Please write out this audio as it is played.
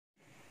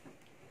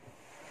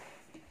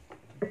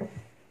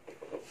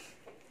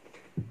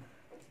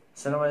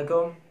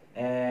Assalamualaikum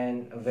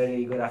and a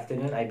very good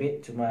afternoon I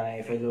bid to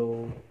my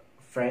fellow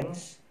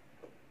friends.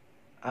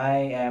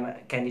 I am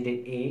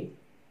candidate A.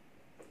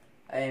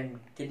 I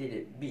am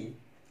candidate B.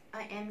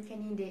 I am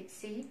candidate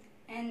C.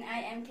 And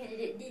I am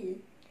candidate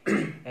D.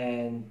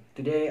 And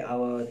today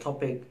our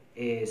topic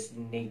is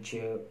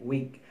Nature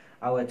Week.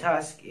 Our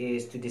task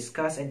is to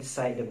discuss and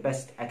decide the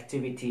best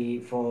activity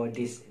for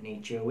this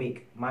Nature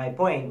Week. My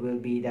point will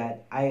be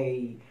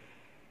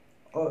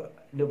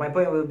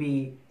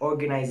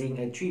organizing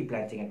a tree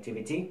planting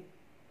activity.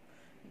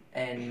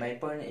 And my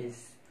point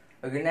is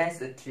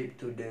organize a trip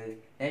to the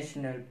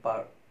national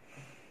park.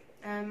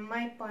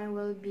 My point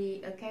will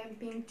be a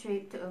camping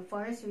trip to a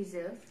forest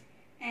reserve.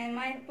 And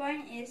my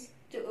point is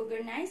to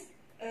organize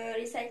a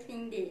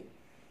recycling day.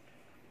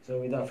 So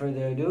without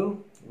further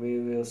ado,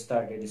 we will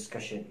start the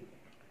discussion.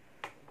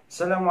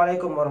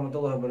 Assalamualaikum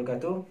warahmatullahi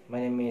wabarakatuh.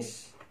 My name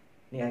is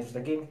Nihal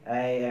Mustaqim.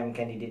 I am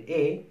candidate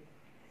A.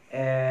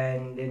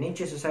 And the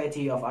Nature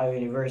Society of our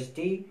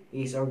university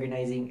is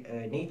organizing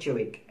a Nature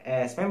Week.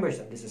 As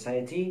members of the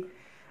society,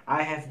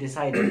 I have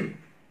decided,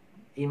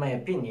 in my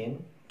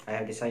opinion,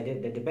 that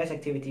the best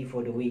activity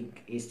for the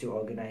week is to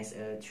organize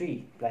a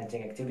tree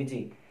planting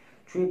activity.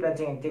 Tree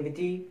planting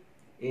activity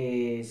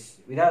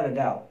is, without a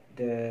doubt,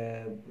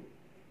 the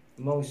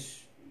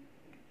most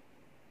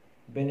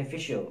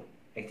beneficial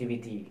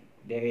activity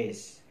there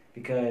is,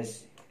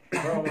 because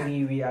not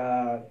only we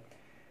are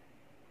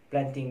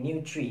planting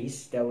new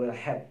trees that will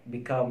help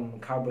become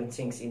carbon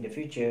sinks in the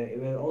future, it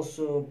will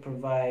also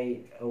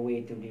provide a way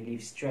to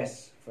relieve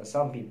stress for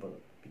some people,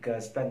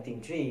 because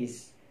planting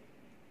trees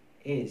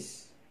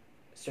is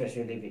stress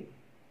relieving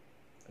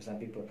for some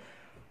people.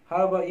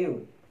 How about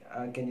you,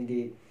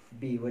 candidate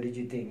B? What did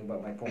you think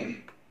about my point?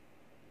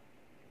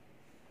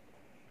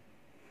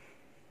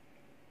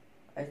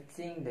 I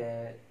think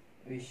that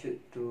we should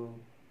to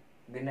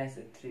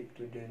organize a trip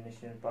to the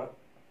national park,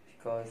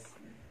 because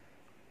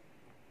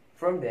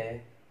from there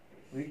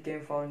we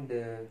can find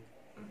the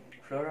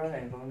flora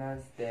and fauna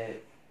that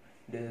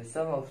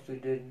some of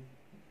student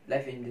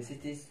life in the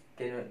cities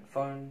cannot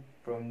find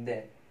from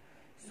there.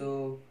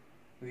 So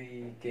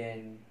we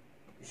can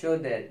show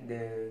that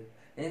the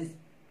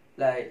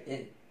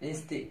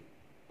insect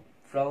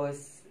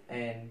flowers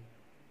and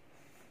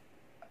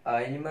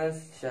animals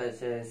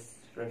such as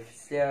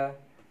rafflesia,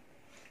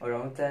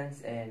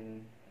 orangutans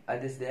and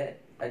others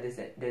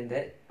than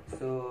that.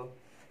 So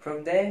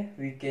from there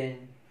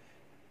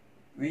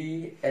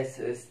we as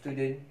a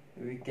student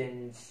we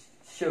can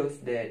shows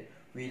that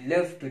we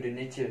love to the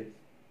nature.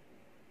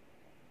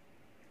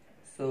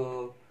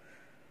 So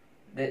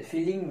that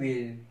feeling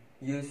will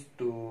use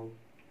to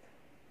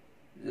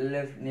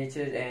love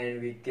nature,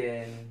 and we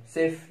can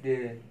save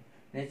the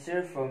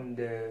nature from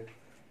the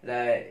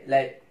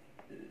like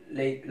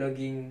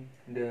logging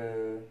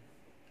the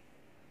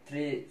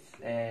trees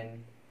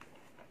and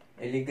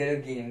illegal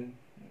logging.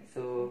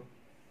 So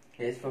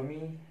that's for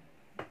me.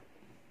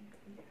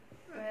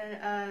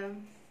 Well,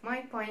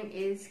 my point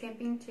is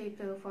camping trip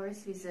to a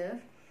forest reserve.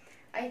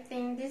 I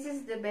think this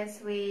is the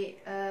best way,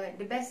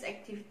 the best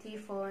activity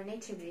for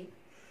Nature Week.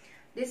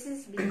 This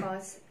is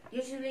because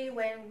usually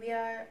when we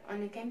are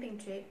on a camping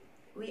trip,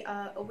 we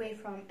are away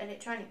from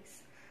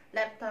electronics,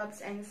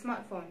 laptops and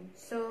smartphones.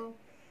 So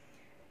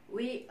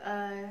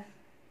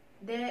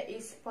there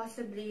is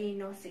possibly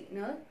no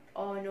signal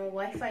or no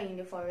Wi-Fi in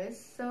the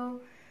forest.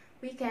 So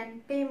we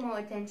can pay more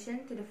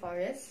attention to the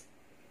forest,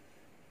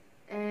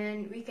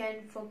 and we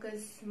can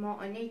focus more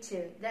on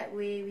nature. That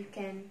way we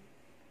can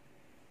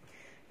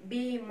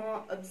be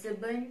more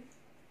observant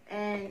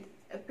and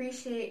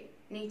appreciate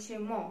nature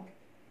more.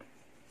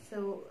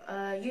 So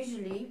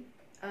usually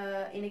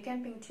in a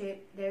camping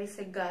trip, there is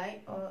a guide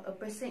or a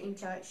person in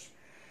charge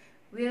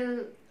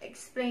will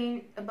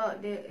explain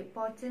about the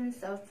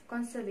importance of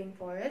conserving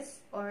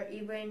forests or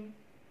even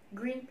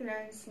green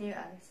plants near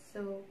us.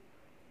 So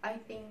I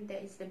think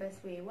that is the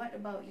best way. What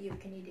about you,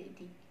 candidate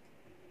D?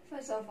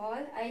 First of all,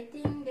 I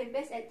think the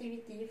best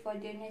activity for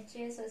the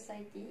Nature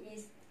Society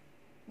is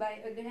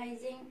by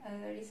organizing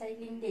a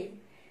recycling day.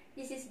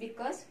 This is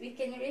because we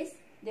can raise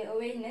the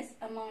awareness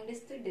among the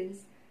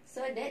students,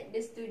 so that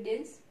the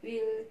students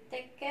will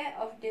take care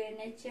of the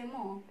nature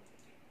more.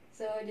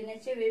 So the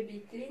nature will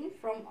be clean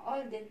from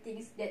all the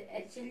things that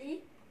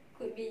actually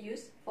could be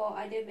used for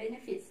other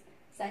benefits,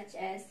 such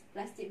as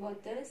plastic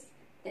bottles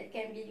that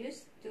can be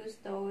used to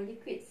store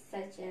liquids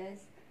such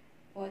as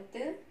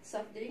water,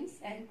 soft drinks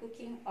and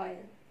cooking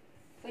oil.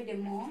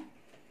 Furthermore,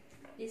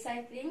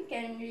 recycling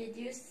can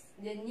reduce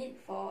the need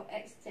for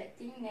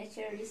extracting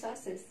natural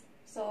resources.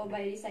 So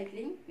by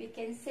recycling, we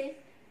can save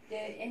the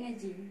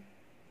energy.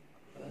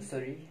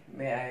 Sorry,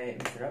 may I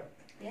interrupt?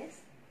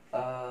 Yes.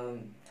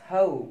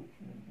 How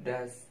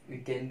does we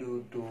can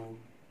do to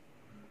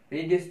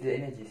reduce the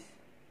energies?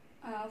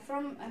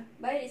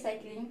 By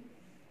recycling,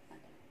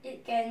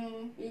 it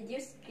can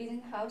reduce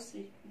greenhouse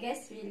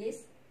gas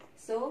release.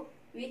 So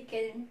we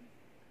can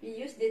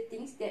reuse the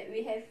things that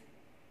we have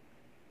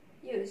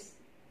used.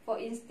 For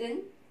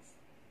instance,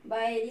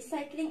 by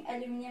recycling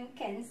aluminium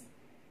cans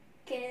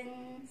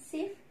can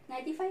save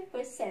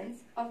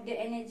 95% of the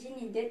energy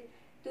needed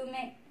to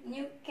make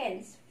new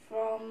cans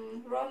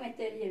from raw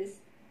materials.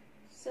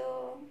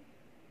 So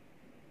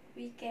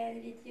we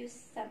can reduce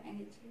some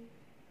energy.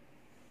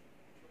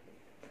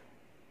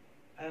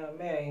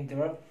 May I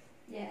interrupt?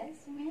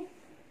 Yes, may.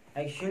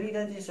 Actually,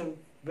 that is a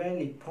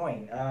valid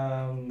point.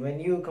 When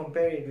you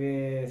compare it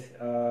with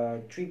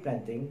tree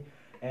planting,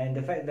 and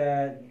the fact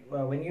that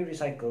when you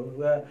recycle,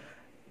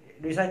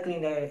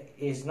 recycling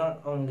is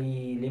not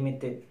only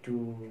limited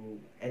to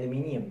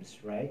aluminiums,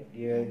 right?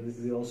 Yeah, Yes.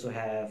 we also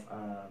have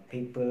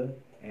paper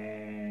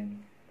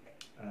and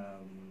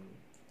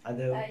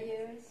other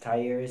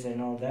tires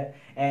and all that.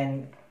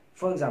 And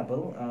for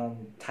example,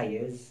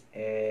 tires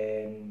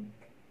and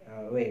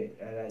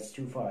that's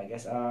too far, I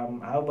guess.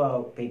 How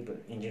about paper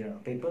in general?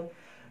 Paper,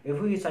 if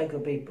we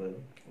recycle paper,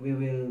 we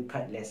will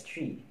cut less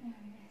tree. Yes.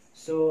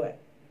 So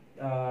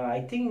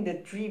I think the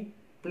tree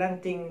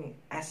planting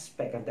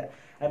aspect of that,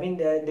 I mean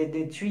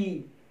the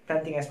tree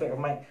planting aspect of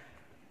my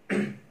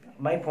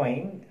my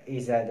point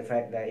is that the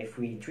fact that if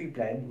we tree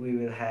plant, we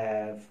will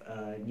have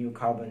new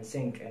carbon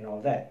sink and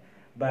all that.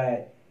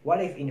 But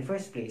what if in the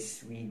first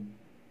place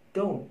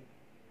don't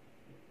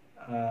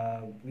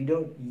we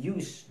don't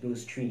use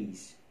those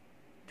trees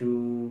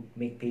to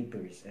make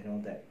papers and all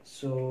that?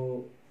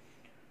 So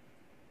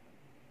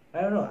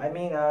I don't know. I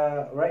mean,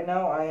 right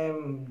now I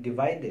am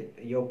divided.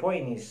 Your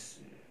point is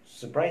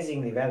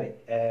surprisingly valid,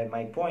 and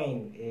my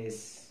point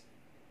is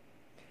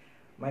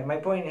my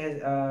point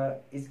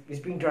is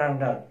being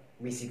drowned out.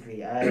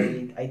 Basically,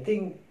 I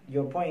think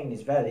your point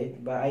is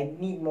valid, but I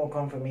need more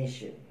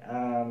confirmation.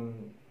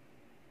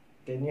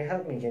 Can you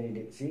help me,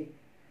 candidate? See,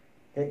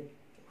 okay?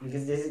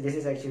 Because this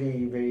is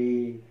actually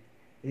very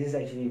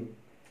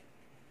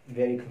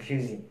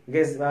confusing.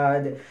 Because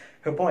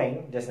her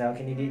point just now,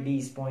 candidate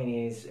D's point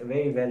is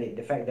very valid.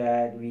 The fact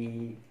that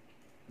we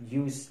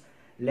use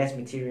less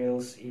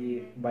materials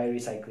by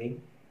recycling,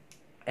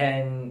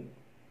 and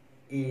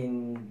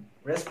in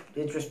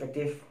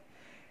retrospective,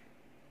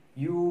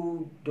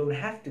 you don't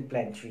have to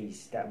plant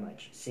trees that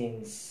much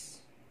since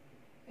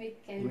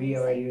we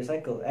already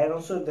recycle. And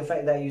also the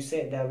fact that you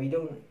said that we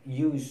don't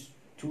use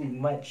too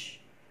much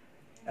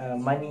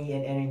money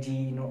and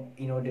energy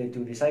in order to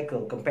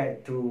recycle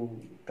compared to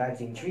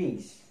planting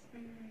trees.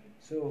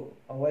 So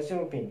what's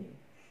your opinion?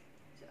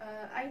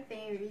 I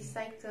think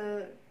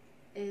recycle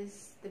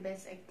is the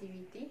best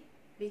activity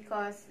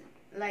because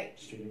like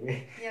Straight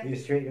away. Yeah. You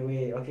straight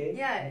away, okay?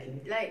 yeah,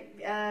 Okay.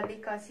 like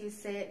because you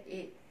said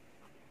it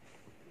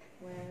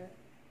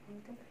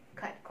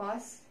cut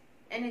costs,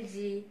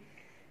 energy,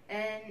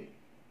 and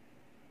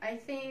I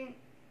think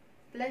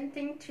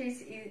planting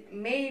trees is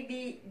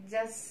maybe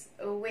just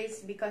a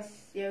waste because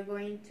you're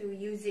going to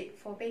use it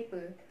for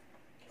paper.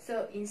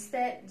 So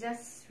instead,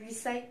 just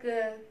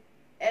recycle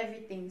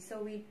everything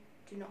so we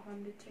do not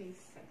harm the trees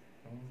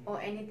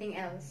or anything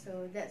else.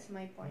 So that's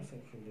my point.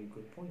 That's actually a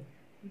good point.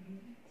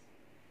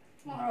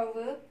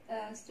 Moreover,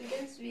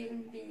 students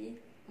will be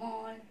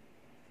more,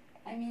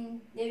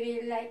 they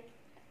will like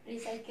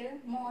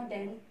recycle more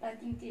than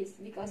planting trees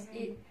because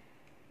it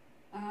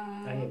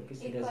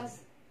Because it doesn't- costs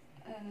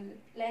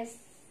less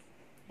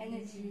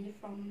energy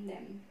from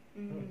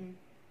them.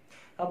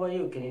 How about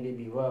you, Kennedy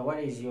B? What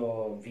is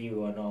your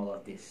view on all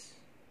of this?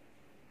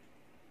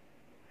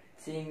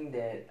 Think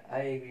that I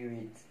agree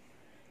with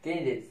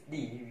candidate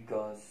D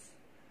because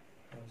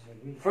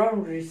From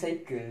from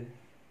recycle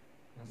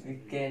we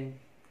can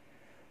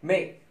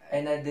make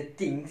another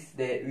things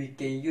that we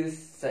can use,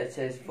 such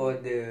as for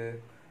the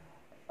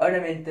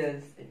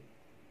ornamentals.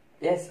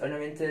 Yes,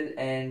 ornamental,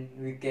 and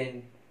we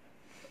can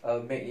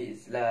make it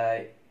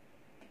like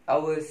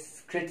our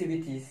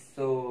creativity.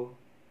 So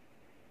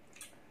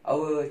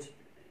our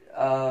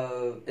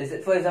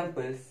for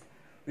example,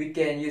 we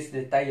can use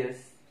the tires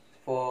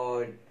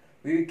for,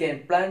 we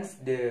can plant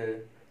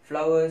the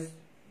flowers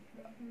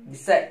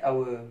beside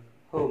our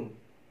home,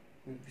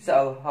 beside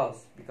our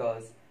house,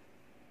 because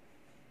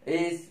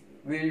it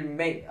will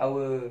make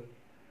our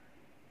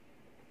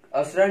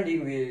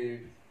surrounding will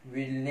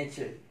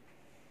nature.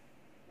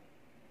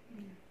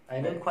 I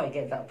don't quite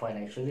get that point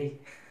actually.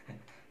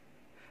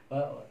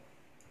 Well,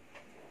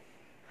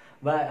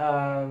 but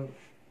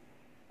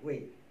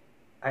wait,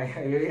 I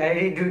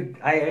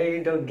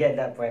really don't get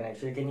that point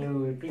actually. Can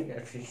you repeat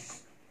that,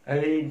 please? I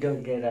really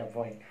don't get that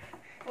point.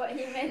 What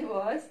he meant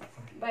was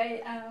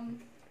by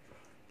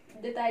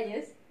the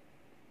tires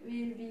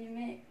will be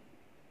made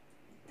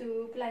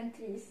to plant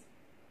trees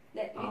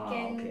that we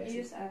can okay, I see.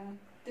 use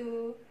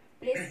to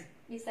place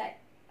beside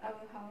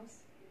our house.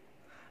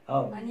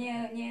 Oh.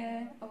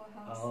 Near our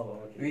house. Oh,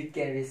 okay. We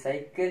can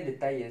recycle the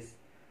tires.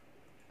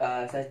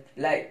 Such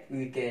like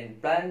we can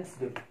plant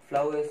the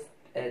flowers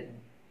at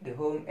the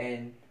home,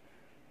 and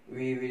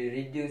we will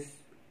reduce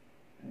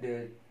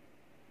the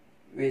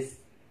waste.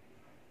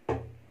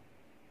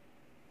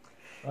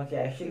 Okay,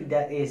 actually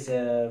that is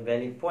a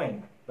valid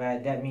point,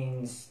 but that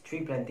means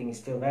tree planting is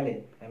still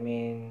valid. I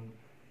mean,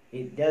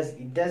 it does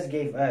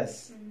give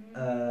us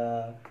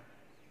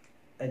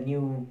a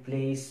new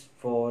place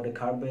for the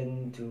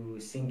carbon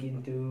to sink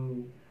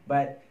into,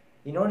 but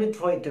in order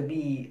for it to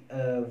be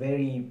a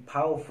very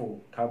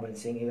powerful carbon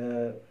sink,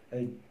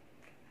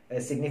 a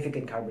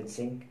significant carbon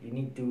sink, you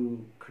need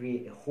to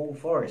create a whole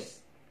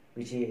forest,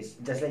 which is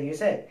just like you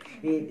said,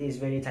 it is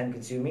very time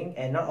consuming,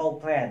 and not all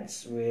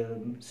plants will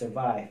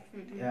survive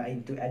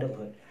into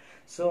adulthood.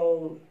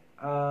 So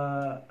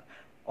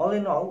all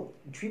in all,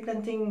 tree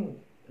planting,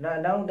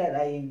 now that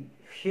I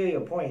hear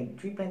your point,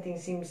 tree planting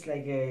seems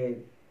like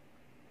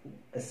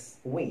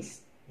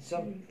waste.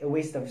 A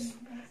waste of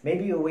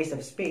maybe a waste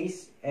of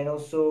space, and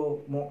also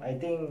I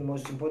think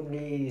most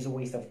importantly is a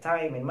waste of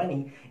time and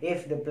money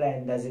if the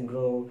plant doesn't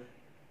grow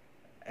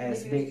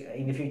as big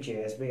in the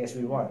future, as big as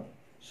we want.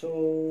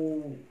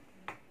 So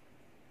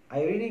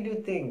I really do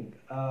think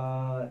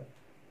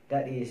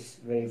that is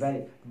very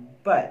valid.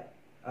 But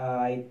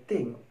I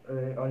think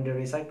on the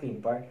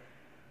recycling part,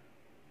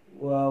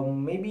 well,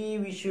 maybe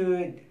we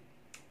should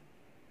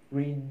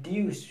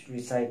reduce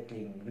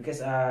recycling,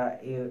 because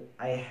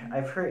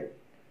I've heard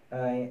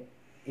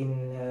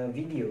in a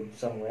video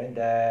somewhere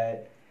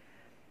that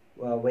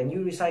when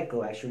you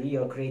recycle, actually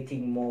you're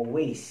creating more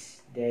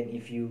waste than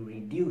if you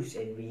reduce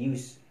and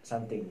reuse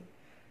something.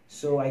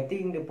 So I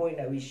think the point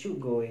that we should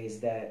go is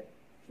that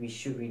we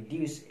should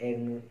reduce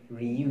and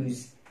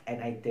reuse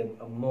an item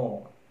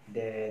more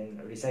than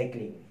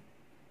recycling.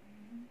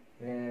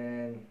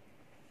 And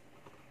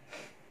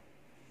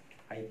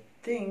I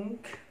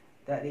think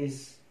that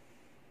is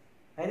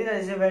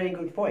a very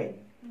good point.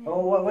 Yeah.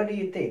 Oh, what do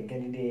you think,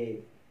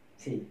 Candidate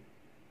C?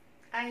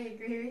 I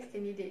agree with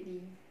Candidate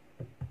D.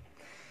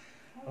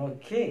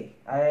 Okay,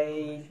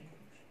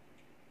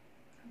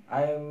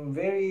 I'm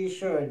very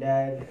sure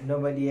that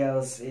nobody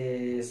else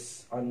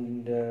is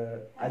on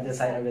the other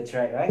side of the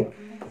track, right?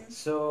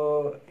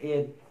 So,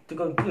 to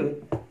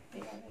conclude,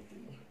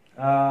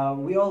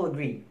 we all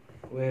agree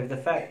with the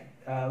fact,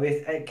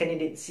 with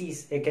Candidate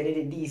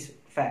D's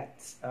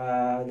facts,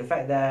 the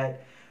fact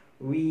that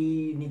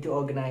we need to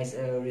organize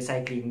a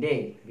recycling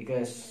day,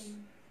 because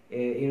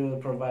it will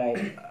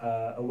provide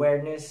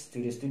awareness to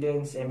the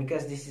students, and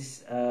because this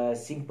is a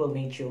simple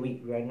nature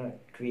week, we are not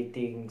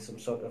creating some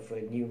sort of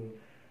a new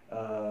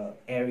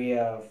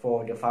area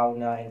for the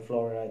fauna and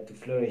flora to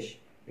flourish.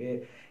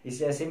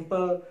 It's a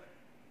simple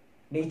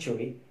nature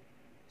week.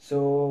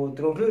 So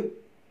to conclude,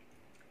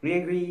 we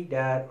agree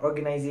that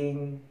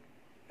organizing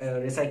a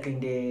recycling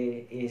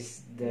day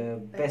is the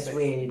best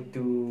way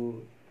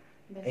to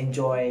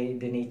enjoy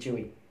the nature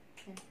week.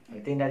 I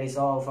think that is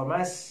all from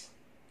us.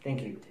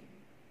 Thank you.